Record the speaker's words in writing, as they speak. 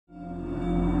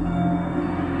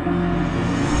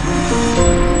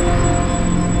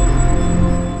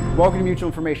welcome to Mutual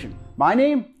Information. My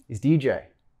name is DJ.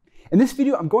 In this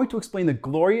video, I'm going to explain the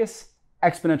glorious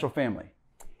exponential family.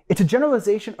 It's a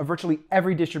generalization of virtually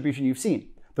every distribution you've seen.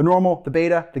 The normal, the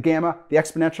beta, the gamma, the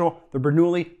exponential, the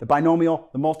Bernoulli, the binomial,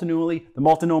 the Multinoulli, the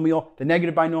multinomial, the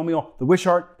negative binomial, the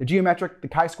Wishart, the geometric, the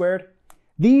chi-squared.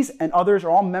 These and others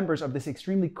are all members of this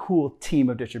extremely cool team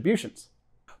of distributions.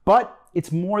 But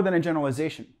it's more than a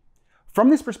generalization.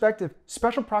 From this perspective,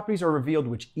 special properties are revealed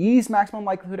which ease maximum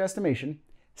likelihood estimation,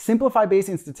 simplify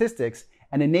Bayesian statistics,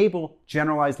 and enable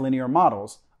generalized linear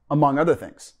models, among other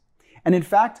things. And in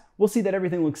fact, we'll see that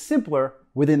everything looks simpler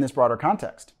within this broader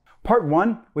context. Part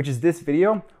 1, which is this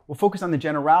video, will focus on the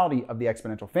generality of the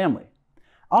exponential family.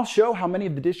 I'll show how many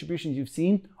of the distributions you've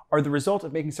seen are the result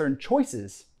of making certain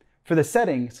choices for the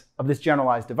settings of this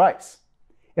generalized device.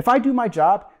 If I do my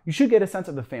job, you should get a sense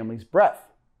of the family's breadth.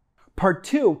 Part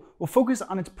 2 will focus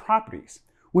on its properties,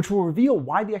 which will reveal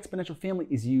why the exponential family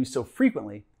is used so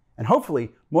frequently, and hopefully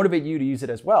motivate you to use it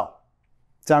as well.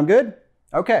 Sound good?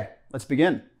 Okay, let's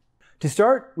begin. To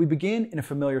start, we begin in a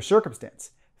familiar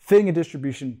circumstance, fitting a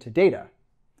distribution to data.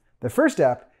 The first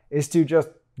step is to just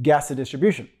guess a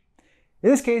distribution.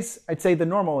 In this case, I'd say the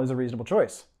normal is a reasonable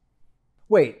choice.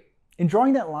 Wait, in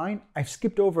drawing that line, I've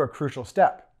skipped over a crucial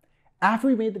step. After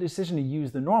we made the decision to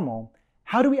use the normal,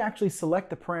 how do we actually select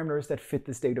the parameters that fit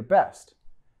this data best?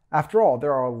 After all,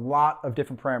 there are a lot of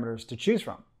different parameters to choose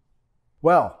from.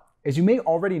 Well, as you may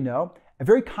already know, a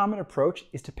very common approach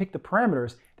is to pick the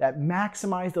parameters that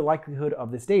maximize the likelihood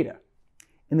of this data.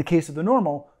 In the case of the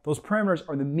normal, those parameters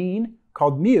are the mean,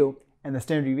 called mu, and the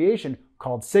standard deviation,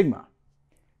 called sigma.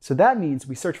 So that means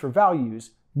we search for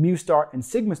values, mu star and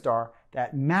sigma star,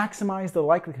 that maximize the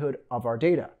likelihood of our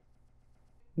data.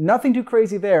 Nothing too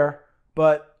crazy there,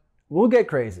 but we'll get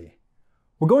crazy.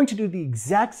 We're going to do the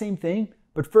exact same thing,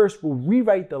 but first we'll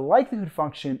rewrite the likelihood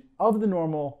function of the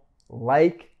normal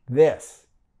like this.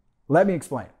 Let me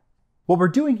explain. What we're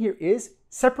doing here is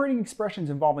separating expressions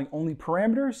involving only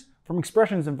parameters from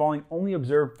expressions involving only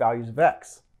observed values of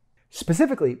x.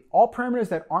 Specifically, all parameters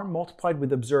that aren't multiplied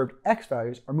with observed x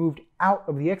values are moved out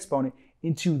of the exponent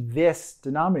into this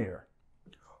denominator.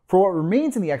 For what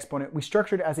remains in the exponent, we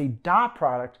structure it as a dot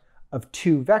product of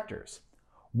two vectors.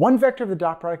 One vector of the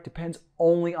dot product depends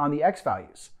only on the x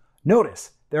values.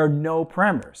 Notice, there are no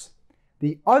parameters.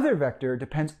 The other vector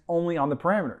depends only on the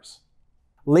parameters.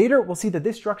 Later, we'll see that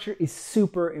this structure is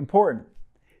super important.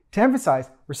 To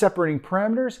emphasize, we're separating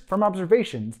parameters from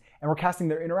observations, and we're casting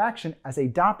their interaction as a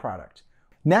dot product.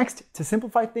 Next, to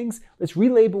simplify things, let's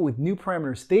relabel with new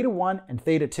parameters theta1 and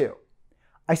theta2.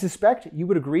 I suspect you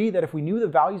would agree that if we knew the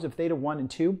values of theta1 and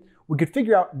 2, we could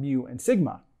figure out mu and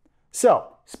sigma.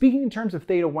 So, speaking in terms of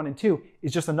theta1 and 2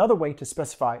 is just another way to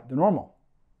specify the normal.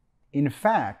 In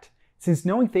fact, since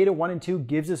knowing theta1 and 2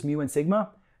 gives us mu and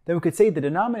sigma, then we could say the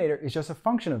denominator is just a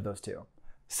function of those two.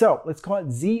 So let's call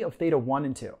it z of theta1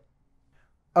 and 2.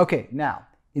 Okay, now,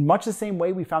 in much the same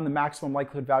way we found the maximum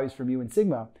likelihood values for mu and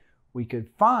sigma, we could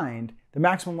find the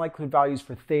maximum likelihood values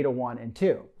for theta1 and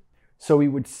 2. So we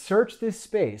would search this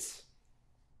space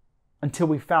until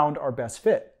we found our best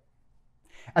fit.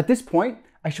 At this point,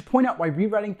 I should point out why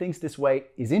rewriting things this way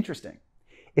is interesting.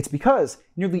 It's because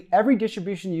nearly every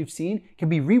distribution you've seen can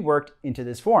be reworked into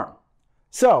this form.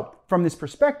 So, from this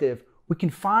perspective, we can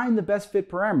find the best fit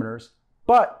parameters,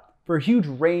 but for a huge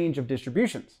range of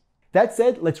distributions. That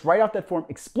said, let's write out that form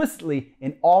explicitly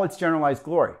in all its generalized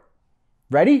glory.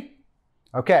 Ready?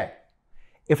 Okay.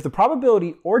 If the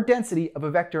probability or density of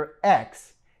a vector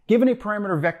x given a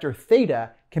parameter vector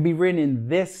theta can be written in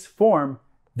this form,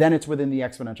 then it's within the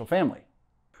exponential family.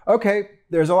 Okay,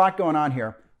 there's a lot going on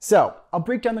here. So, I'll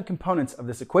break down the components of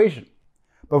this equation.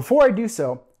 But before I do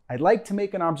so, I'd like to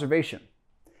make an observation.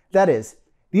 That is,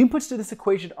 the inputs to this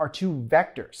equation are two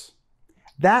vectors.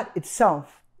 That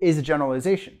itself is a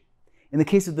generalization. In the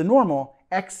case of the normal,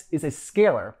 x is a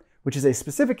scalar, which is a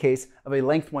specific case of a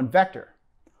length 1 vector.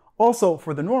 Also,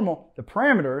 for the normal, the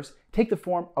parameters take the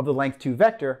form of the length 2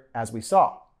 vector, as we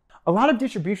saw. A lot of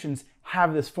distributions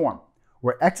have this form,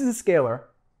 where x is a scalar,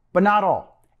 but not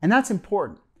all, and that's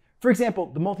important. For example,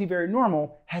 the multivariate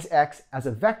normal has x as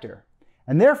a vector,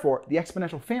 and therefore the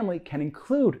exponential family can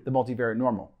include the multivariate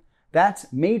normal.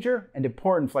 That's major and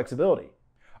important flexibility.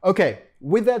 Okay,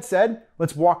 with that said,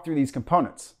 let's walk through these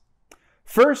components.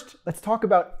 First, let's talk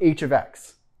about h of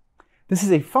x. This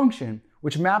is a function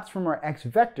which maps from our x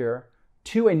vector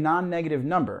to a non-negative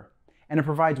number, and it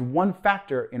provides one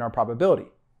factor in our probability.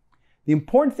 The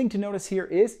important thing to notice here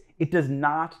is it does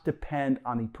not depend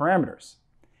on the parameters.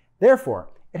 Therefore,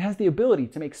 it has the ability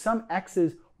to make some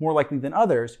x's more likely than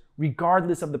others,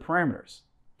 regardless of the parameters.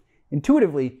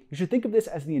 Intuitively, you should think of this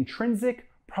as the intrinsic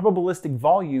probabilistic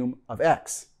volume of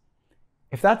x.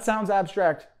 If that sounds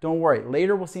abstract, don't worry.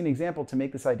 Later we'll see an example to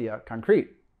make this idea concrete.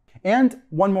 And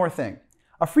one more thing.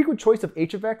 A frequent choice of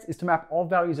h of x is to map all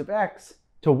values of x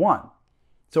to 1.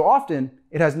 So often,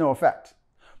 it has no effect.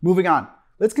 Moving on,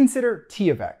 let's consider t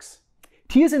of x.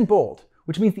 T is in bold,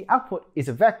 which means the output is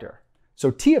a vector.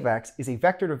 So t of x is a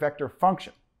vector-to-vector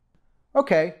function.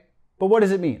 Okay, but what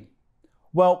does it mean?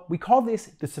 Well, we call this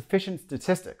the sufficient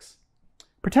statistics.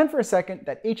 Pretend for a second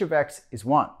that h of x is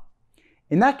 1.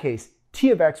 In that case,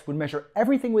 t of x would measure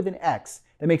everything within x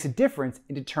that makes a difference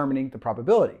in determining the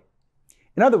probability.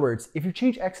 In other words, if you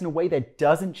change x in a way that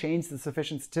doesn't change the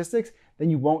sufficient statistics, then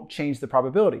you won't change the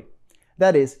probability.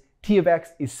 That is, t of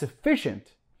x is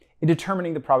sufficient in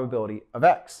determining the probability of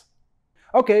x.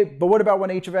 Okay, but what about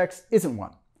when h of x isn't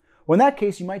 1? Well, in that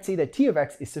case, you might say that t of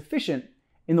x is sufficient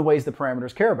in the ways the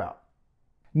parameters care about.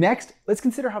 Next, let's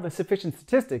consider how the sufficient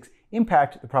statistics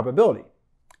impact the probability.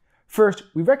 First,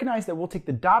 we recognize that we'll take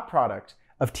the dot product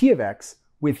of t of x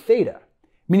with theta,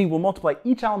 meaning we'll multiply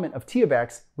each element of t of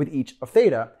x with each of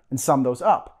theta and sum those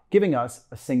up, giving us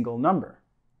a single number.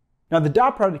 Now, the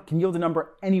dot product can yield a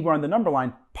number anywhere on the number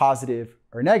line, positive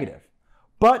or negative,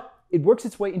 but it works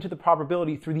its way into the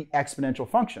probability through the exponential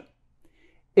function.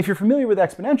 If you're familiar with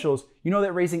exponentials, you know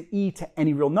that raising e to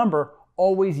any real number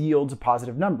always yields a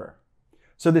positive number.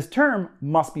 So this term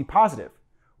must be positive,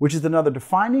 which is another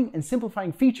defining and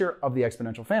simplifying feature of the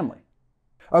exponential family.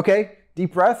 Okay,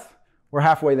 deep breath, we're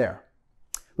halfway there.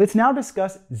 Let's now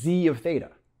discuss z of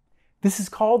theta. This is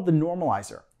called the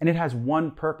normalizer, and it has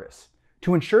one purpose: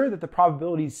 to ensure that the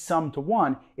probabilities sum to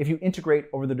 1 if you integrate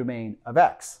over the domain of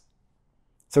x.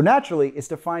 So naturally, it's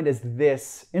defined as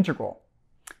this integral.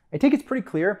 I think it's pretty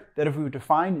clear that if we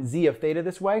define z of theta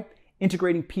this way,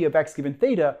 integrating p of x given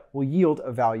theta will yield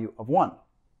a value of 1.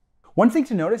 One thing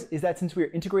to notice is that since we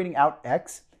are integrating out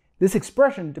x, this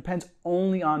expression depends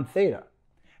only on theta.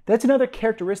 That's another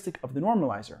characteristic of the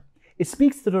normalizer. It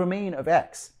speaks to the domain of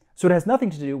x, so it has nothing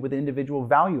to do with the individual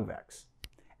value of x.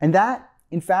 And that,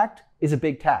 in fact, is a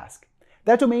big task.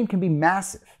 That domain can be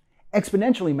massive,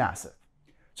 exponentially massive.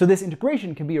 So this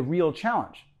integration can be a real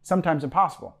challenge, sometimes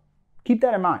impossible. Keep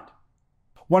that in mind.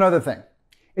 One other thing.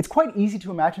 It's quite easy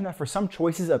to imagine that for some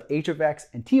choices of h of x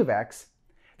and t of x,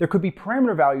 there could be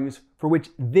parameter values for which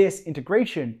this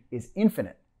integration is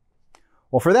infinite.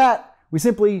 Well, for that, we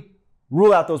simply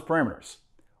rule out those parameters.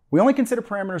 We only consider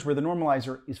parameters where the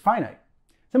normalizer is finite.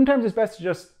 Sometimes it's best to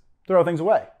just throw things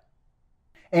away.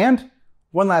 And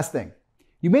one last thing.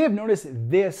 You may have noticed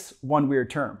this one weird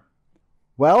term.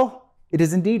 Well, it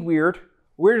is indeed weird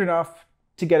enough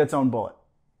to get its own bullet.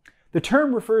 The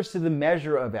term refers to the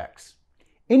measure of x.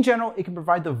 In general, it can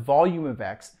provide the volume of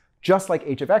x, just like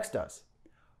h of x does.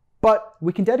 But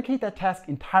we can dedicate that task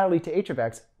entirely to h of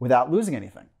x without losing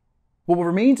anything. What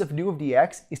remains of nu of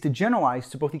dx is to generalize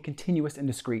to both the continuous and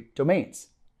discrete domains.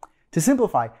 To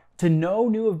simplify, to know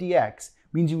nu of dx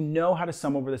means you know how to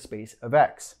sum over the space of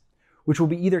x, which will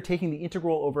be either taking the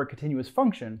integral over a continuous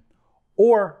function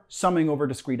or summing over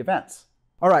discrete events.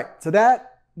 All right, so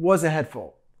that was a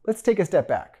headful. Let's take a step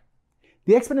back.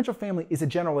 The exponential family is a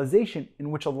generalization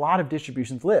in which a lot of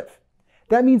distributions live.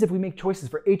 That means if we make choices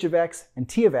for h of x and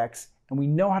t of x, and we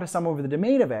know how to sum over the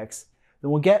domain of x,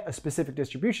 then we'll get a specific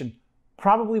distribution,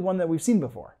 probably one that we've seen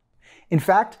before. In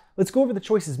fact, let's go over the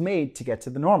choices made to get to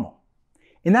the normal.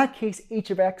 In that case, h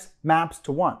of x maps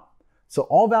to 1. So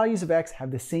all values of x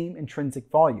have the same intrinsic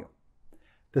volume.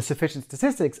 The sufficient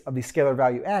statistics of the scalar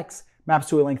value x maps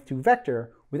to a length 2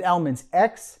 vector with elements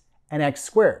x and x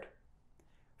squared.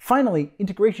 Finally,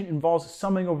 integration involves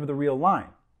summing over the real line.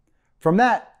 From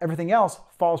that, everything else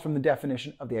falls from the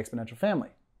definition of the exponential family.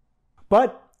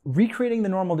 But recreating the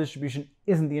normal distribution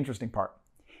isn't the interesting part.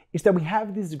 It's that we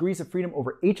have these degrees of freedom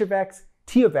over h of x,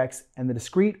 t of x, and the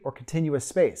discrete or continuous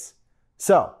space.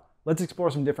 So let's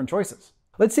explore some different choices.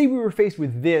 Let's say we were faced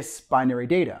with this binary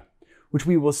data, which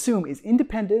we will assume is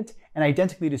independent and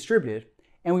identically distributed,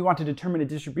 and we want to determine a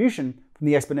distribution from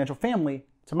the exponential family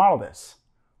to model this.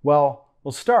 Well,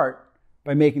 we'll start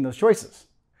by making those choices.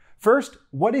 First,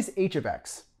 what is h of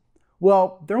x?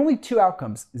 Well, there are only two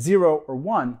outcomes, 0 or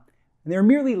 1, and they're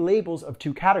merely labels of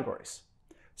two categories.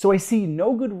 So I see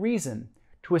no good reason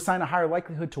to assign a higher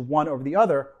likelihood to one over the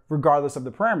other, regardless of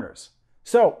the parameters.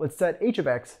 So let's set h of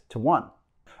x to 1.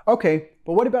 Okay,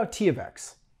 but what about t of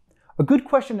x? A good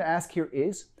question to ask here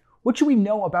is, what should we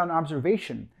know about an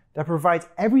observation that provides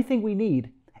everything we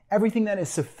need, everything that is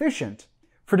sufficient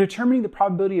for determining the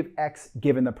probability of x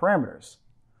given the parameters?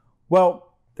 Well,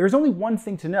 there's only one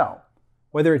thing to know,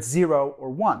 whether it's 0 or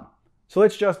 1. So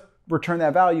let's just return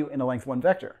that value in a length 1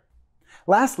 vector.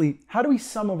 Lastly, how do we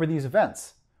sum over these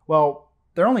events? Well,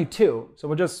 there are only two, so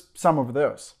we'll just sum over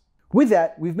those. With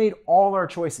that, we've made all our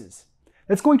choices.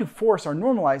 That's going to force our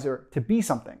normalizer to be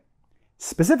something.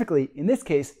 Specifically, in this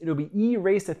case, it'll be e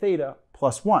raised to theta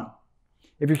plus 1.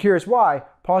 If you're curious why,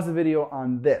 pause the video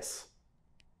on this.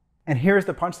 And here's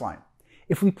the punchline.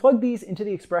 If we plug these into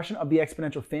the expression of the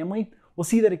exponential family, we'll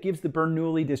see that it gives the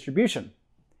Bernoulli distribution.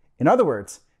 In other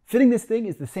words, fitting this thing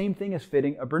is the same thing as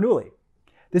fitting a Bernoulli.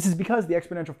 This is because the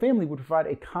exponential family would provide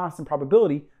a constant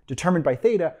probability determined by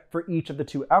theta for each of the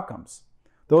two outcomes.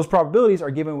 Those probabilities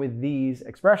are given with these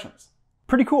expressions.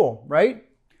 Pretty cool, right?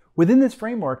 Within this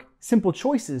framework, simple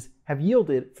choices have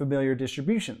yielded familiar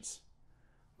distributions.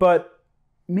 But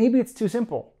maybe it's too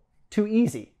simple, too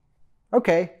easy.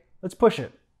 Okay, let's push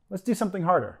it. Let's do something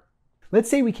harder. Let's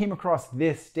say we came across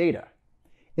this data.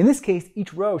 In this case,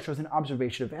 each row shows an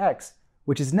observation of x,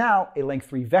 which is now a length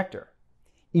 3 vector.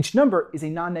 Each number is a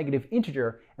non-negative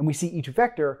integer, and we see each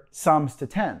vector sums to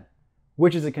 10,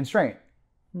 which is a constraint.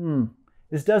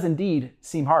 This does indeed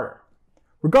seem harder.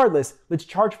 Regardless, let's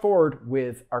charge forward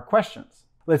with our questions.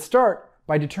 Let's start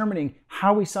by determining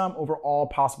how we sum over all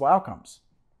possible outcomes.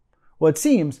 Well, it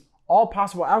seems all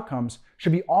possible outcomes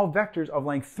should be all vectors of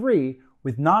length 3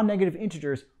 with non-negative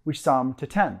integers which sum to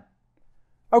 10.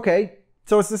 Okay,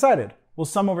 so it's decided. We'll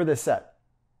sum over this set.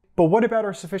 But what about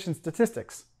our sufficient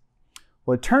statistics?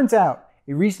 Well, it turns out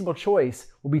a reasonable choice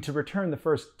will be to return the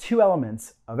first two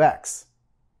elements of x.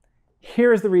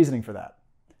 Here's the reasoning for that.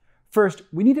 First,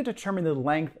 we need to determine the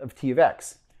length of t of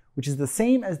x, which is the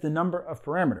same as the number of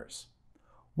parameters.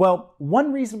 Well,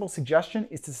 one reasonable suggestion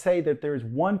is to say that there is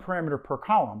one parameter per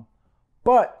column,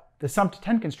 but the sum to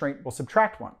 10 constraint will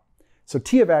subtract one. So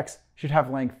t of x should have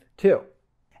length 2.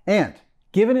 And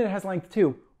given it has length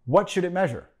 2, what should it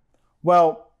measure?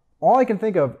 Well, all I can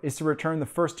think of is to return the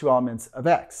first two elements of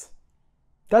x.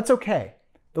 That's okay.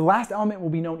 The last element will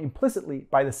be known implicitly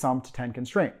by the sum to 10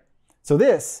 constraint. So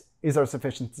this is our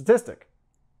sufficient statistic.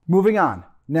 Moving on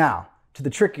now to the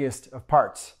trickiest of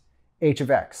parts, h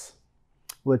of x.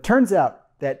 Well, it turns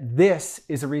out that this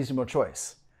is a reasonable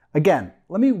choice. Again,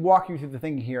 let me walk you through the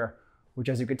thinking here, which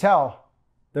as you could tell,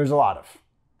 there's a lot of.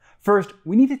 First,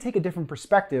 we need to take a different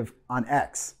perspective on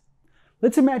x.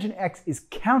 Let's imagine x is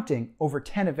counting over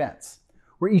 10 events,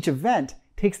 where each event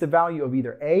takes the value of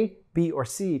either a, b, or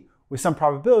c with some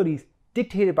probabilities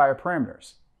dictated by our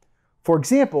parameters. For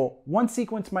example, one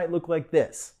sequence might look like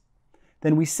this.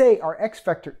 Then we say our x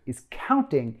vector is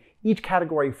counting each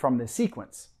category from this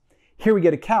sequence. Here we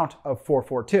get a count of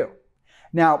 442.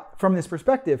 Now, from this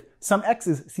perspective, some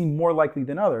x's seem more likely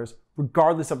than others,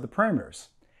 regardless of the parameters.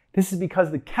 This is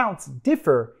because the counts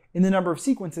differ in the number of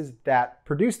sequences that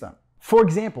produce them. For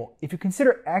example, if you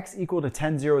consider x equal to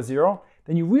 10, 0, 0,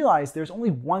 then you realize there's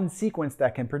only one sequence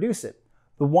that can produce it,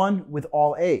 the one with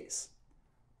all a's.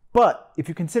 But if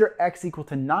you consider x equal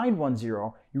to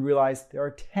 910, you realize there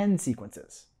are 10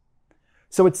 sequences.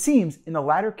 So it seems in the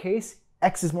latter case,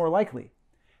 x is more likely.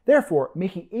 Therefore,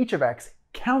 making h of x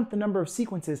count the number of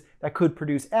sequences that could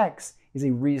produce x is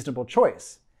a reasonable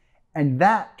choice. And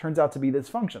that turns out to be this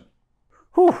function.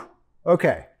 Whew,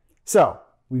 okay, so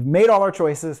we've made all our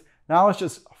choices. Now let's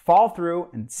just follow through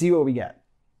and see what we get.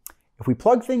 If we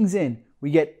plug things in,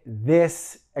 we get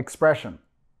this expression,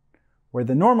 where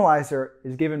the normalizer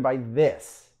is given by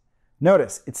this.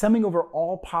 Notice, it's summing over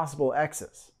all possible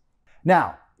x's.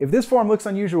 Now, if this form looks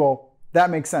unusual, that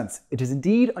makes sense. It is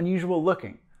indeed unusual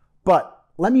looking. But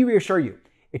let me reassure you,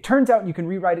 it turns out you can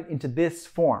rewrite it into this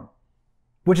form,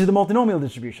 which is the multinomial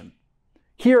distribution.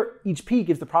 Here, each p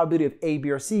gives the probability of a, b,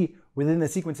 or c within the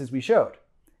sequences we showed.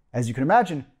 As you can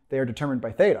imagine, they are determined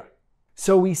by theta.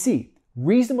 So we see,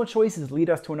 reasonable choices lead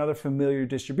us to another familiar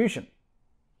distribution.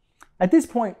 At this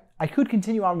point, I could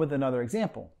continue on with another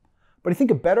example, but I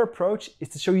think a better approach is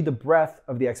to show you the breadth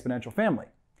of the exponential family.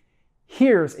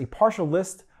 Here's a partial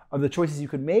list of the choices you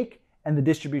could make and the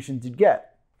distributions you'd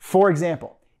get. For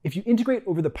example, if you integrate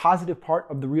over the positive part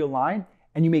of the real line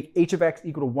and you make h of x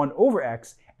equal to 1 over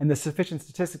x, and the sufficient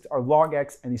statistics are log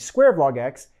x and the square of log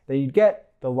x, then you'd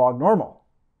get the log normal.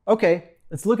 Okay,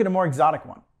 let's look at a more exotic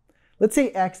one. Let's say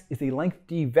x is a length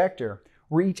d vector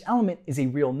where each element is a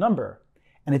real number,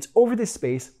 and it's over this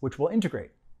space which we'll integrate.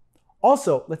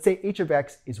 Also, let's say h of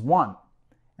x is 1.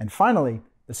 And finally,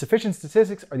 the sufficient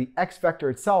statistics are the x vector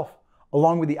itself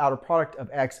along with the outer product of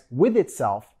x with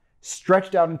itself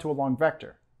stretched out into a long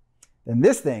vector. Then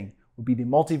this thing would be the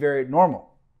multivariate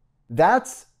normal.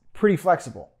 That's pretty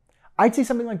flexible. I'd say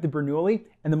something like the Bernoulli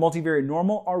and the multivariate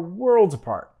normal are worlds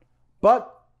apart,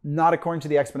 but not according to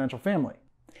the exponential family.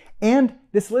 And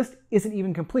this list isn't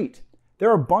even complete. There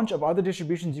are a bunch of other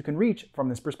distributions you can reach from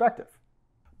this perspective.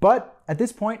 But at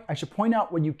this point, I should point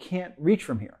out what you can't reach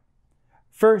from here.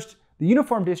 First, the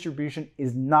uniform distribution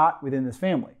is not within this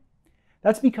family.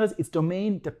 That's because its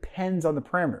domain depends on the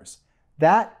parameters.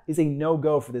 That is a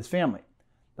no-go for this family.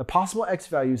 The possible x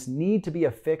values need to be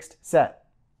a fixed set.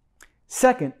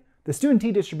 Second, the student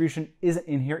t distribution isn't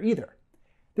in here either.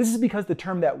 This is because the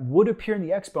term that would appear in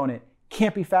the exponent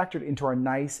can't be factored into our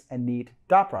nice and neat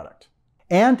dot product.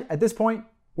 And at this point,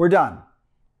 we're done.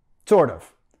 Sort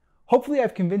of. Hopefully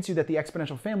I've convinced you that the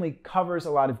exponential family covers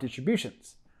a lot of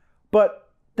distributions. But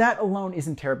that alone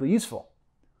isn't terribly useful.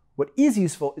 What is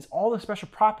useful is all the special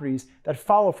properties that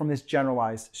follow from this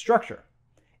generalized structure.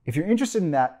 If you're interested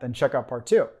in that, then check out part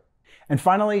 2. And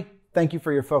finally, thank you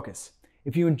for your focus.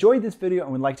 If you enjoyed this video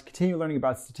and would like to continue learning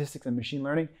about statistics and machine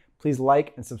learning, please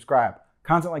like and subscribe.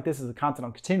 Content like this is the content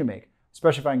I'll continue to make,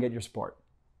 especially if I can get your support.